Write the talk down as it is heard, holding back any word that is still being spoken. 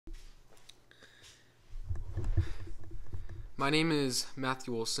My name is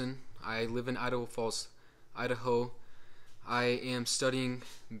Matthew Olsen. I live in Idaho Falls, Idaho. I am studying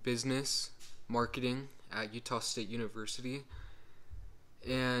business marketing at Utah State University,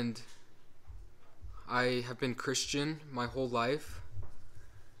 and I have been Christian my whole life.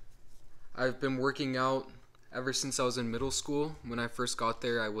 I've been working out ever since I was in middle school. When I first got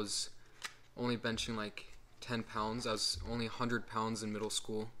there, I was only benching like 10 pounds. I was only 100 pounds in middle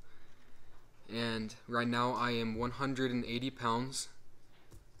school. And right now I am 180 pounds,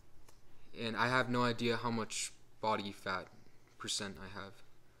 and I have no idea how much body fat percent I have.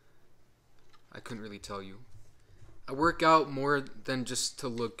 I couldn't really tell you. I work out more than just to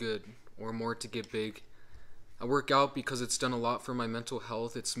look good or more to get big. I work out because it's done a lot for my mental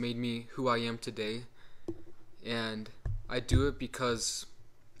health. It's made me who I am today, and I do it because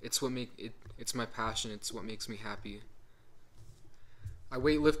it's my passion. It's what makes me happy. I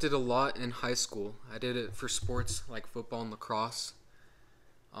weightlifted a lot in high school. I did it for sports like football and lacrosse.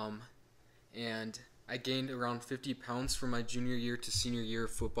 And I gained around 50 pounds from my junior year to senior year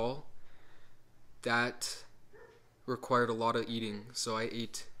of football. That required a lot of eating. So I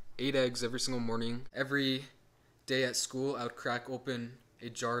ate 8 eggs every single morning. Every day at school, I would crack open a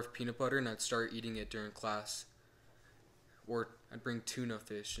jar of peanut butter and I'd start eating it during class. Or I'd bring tuna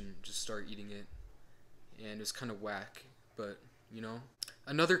fish and just start eating it. And it was kind of whack, but you know.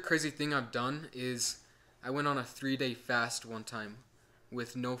 Another crazy thing I've done is I went on a 3-day fast one time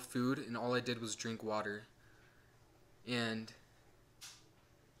with no food, and all I did was drink water. And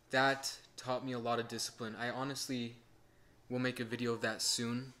that taught me a lot of discipline. I honestly will make a video of that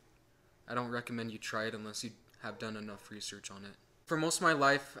soon. I don't recommend you try it unless you have done enough research on it. For most of my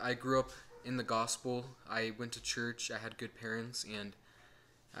life, I grew up in the gospel. I went to church, I had good parents, and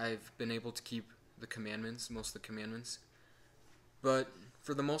I've been able to keep the commandments, most of the commandments. But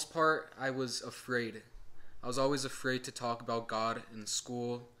for the most part, I was afraid. I was always afraid to talk about God in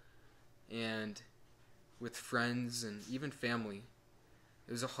school and with friends and even family.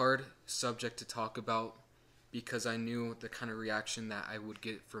 It was a hard subject to talk about because I knew the kind of reaction that I would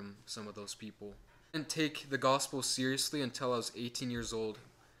get from some of those people. I didn't take the gospel seriously until I was 18 years old,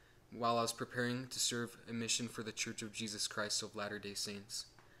 while I was preparing to serve a mission for the Church of Jesus Christ of Latter-day Saints.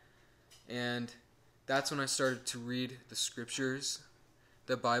 And that's when I started to read the scriptures,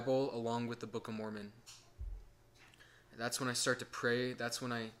 the Bible, along with the Book of Mormon. That's when I start to pray. That's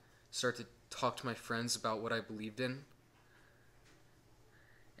when I start to talk to my friends about what I believed in.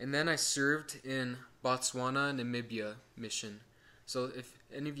 And then I served in Botswana, Namibia mission. So if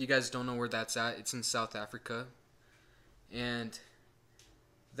any of you guys don't know where that's at, it's in South Africa. And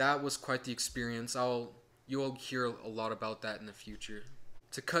that was quite the experience. You'll hear a lot about that in the future.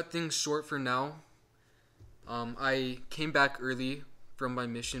 To cut things short for now, I came back early from my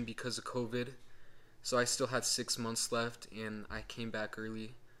mission because of COVID, so I still had 6 months left, and I came back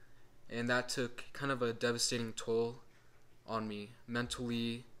early, and that took kind of a devastating toll on me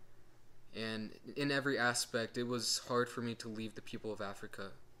mentally and in every aspect. It was hard for me to leave the people of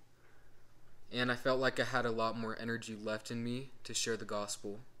Africa, and I felt like I had a lot more energy left in me to share the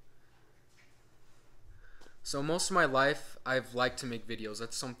gospel. So most of my life, I've liked to make videos.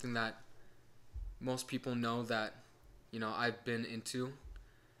 That's something that most people know that, I've been into.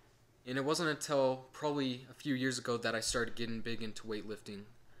 And it wasn't until probably a few years ago that I started getting big into weightlifting,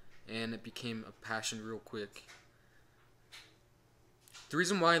 and it became a passion real quick. The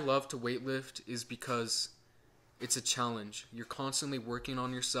reason why I love to weightlift is because it's a challenge. You're constantly working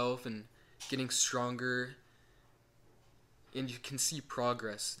on yourself and getting stronger, and you can see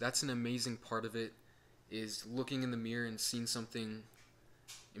progress. That's an amazing part of it, is looking in the mirror and seeing something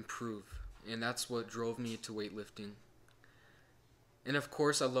improve. And that's what drove me to weightlifting. And of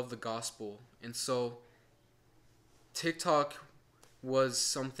course, I love the gospel. And so TikTok was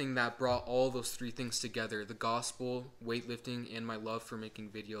something that brought all those 3 things together: the gospel, weightlifting, and my love for making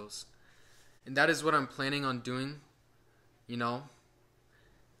videos. And that is what I'm planning on doing.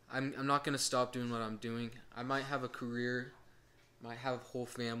 I'm not going to stop doing what I'm doing. I might have a career, might have a whole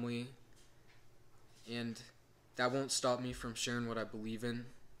family, and that won't stop me from sharing what I believe in.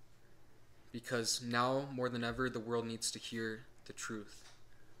 Because now, more than ever, the world needs to hear the truth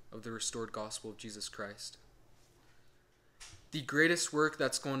of the restored gospel of Jesus Christ. The greatest work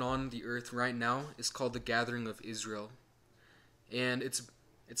that's going on the earth right now is called the Gathering of Israel. And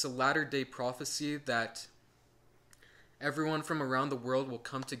it's a latter-day prophecy that everyone from around the world will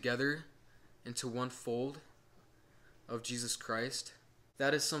come together into one fold of Jesus Christ.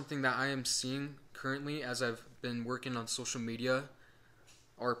 That is something that I am seeing currently as I've been working on social media.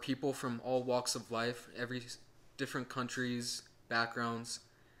 Are people from all walks of life, every different countries, backgrounds,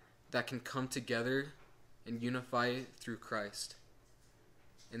 that can come together and unify through Christ.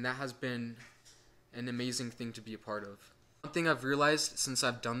 And that has been an amazing thing to be a part of. One thing I've realized since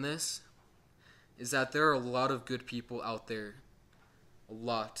I've done this is that there are a lot of good people out there. A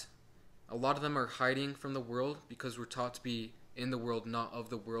lot. A lot of them are hiding from the world because we're taught to be in the world, not of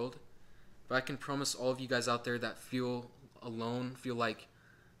the world. But I can promise all of you guys out there that feel alone, feel like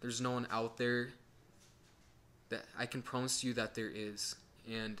there's no one out there, that I can promise you that there is.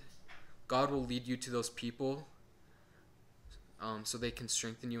 And God will lead you to those people so they can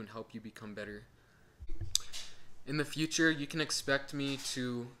strengthen you and help you become better. In the future, you can expect me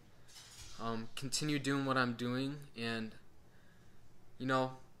to continue doing what I'm doing, and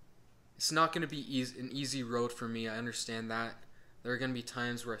it's not going to be an easy road for me. I understand that. There are going to be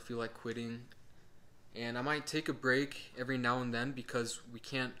times where I feel like quitting, and I might take a break every now and then because we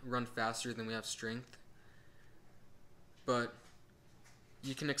can't run faster than we have strength. But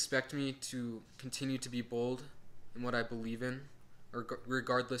you can expect me to continue to be bold in what I believe in,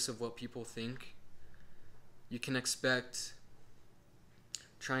 regardless of what people think. You can expect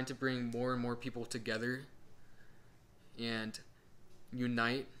trying to bring more and more people together and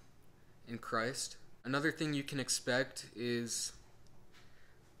unite in Christ. Another thing you can expect is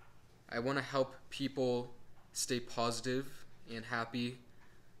I want to help people stay positive and happy,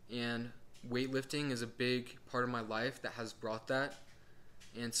 and weightlifting is a big part of my life that has brought that,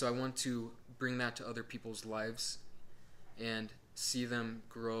 and so I want to bring that to other people's lives and see them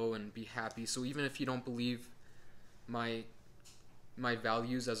grow and be happy. So even if you don't believe my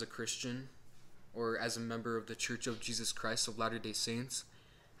values as a Christian or as a member of the Church of Jesus Christ of Latter-day Saints,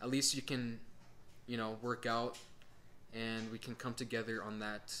 at least you can work out and we can come together on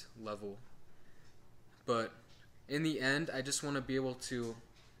that level. But in the end, I just want to be able to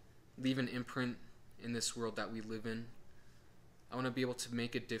leave an imprint in this world that we live in. I want to be able to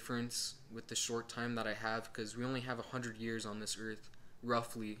make a difference with the short time that I have, because we only have 100 years on this earth,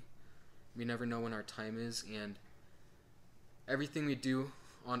 roughly. We never know when our time is, and everything we do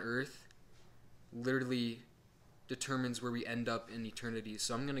on earth literally determines where we end up in eternity.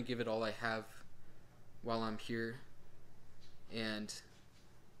 So I'm going to give it all I have while I'm here. And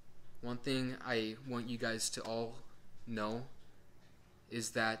one thing I want you guys to all know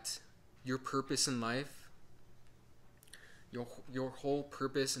is that your purpose in life, your whole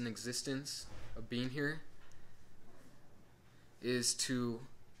purpose and existence of being here is to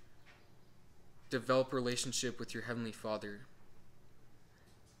develop a relationship with your Heavenly Father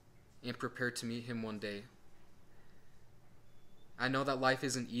and prepare to meet Him one day. I know that life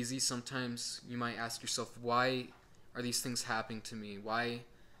isn't easy. Sometimes you might ask yourself, why are these things happening to me? Why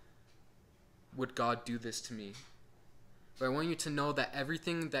would God do this to me? But I want you to know that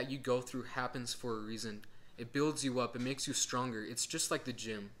everything that you go through happens for a reason. It builds you up. It makes you stronger. It's just like the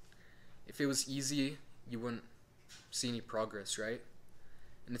gym. If it was easy, you wouldn't see any progress, right?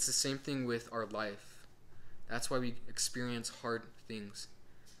 And it's the same thing with our life. That's why we experience hard things.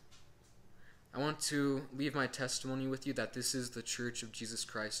 I want to leave my testimony with you that this is the Church of Jesus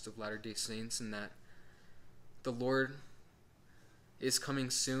Christ of Latter-day Saints, and that the Lord is coming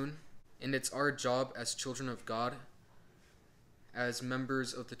soon, and it's our job as children of God, as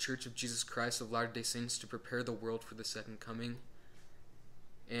members of the Church of Jesus Christ of Latter-day Saints, to prepare the world for the second coming.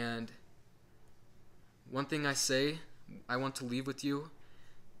 And one thing I want to leave with you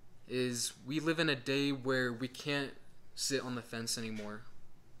is we live in a day where we can't sit on the fence anymore.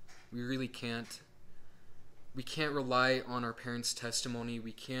 We really can't. We can't rely on our parents' testimony.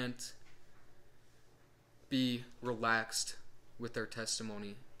 We can't be relaxed with our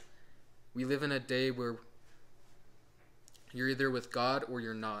testimony. We live in a day where you're either with God or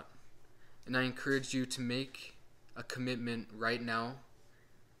you're not. And I encourage you to make a commitment right now,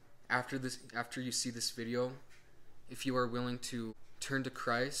 after you see this video, if you are willing to turn to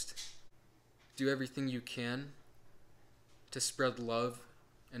Christ, do everything you can to spread love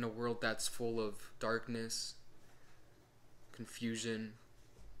in a world that's full of darkness, confusion,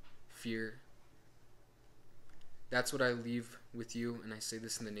 fear. That's what I leave with you, and I say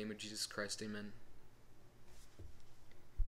this in the name of Jesus Christ. Amen.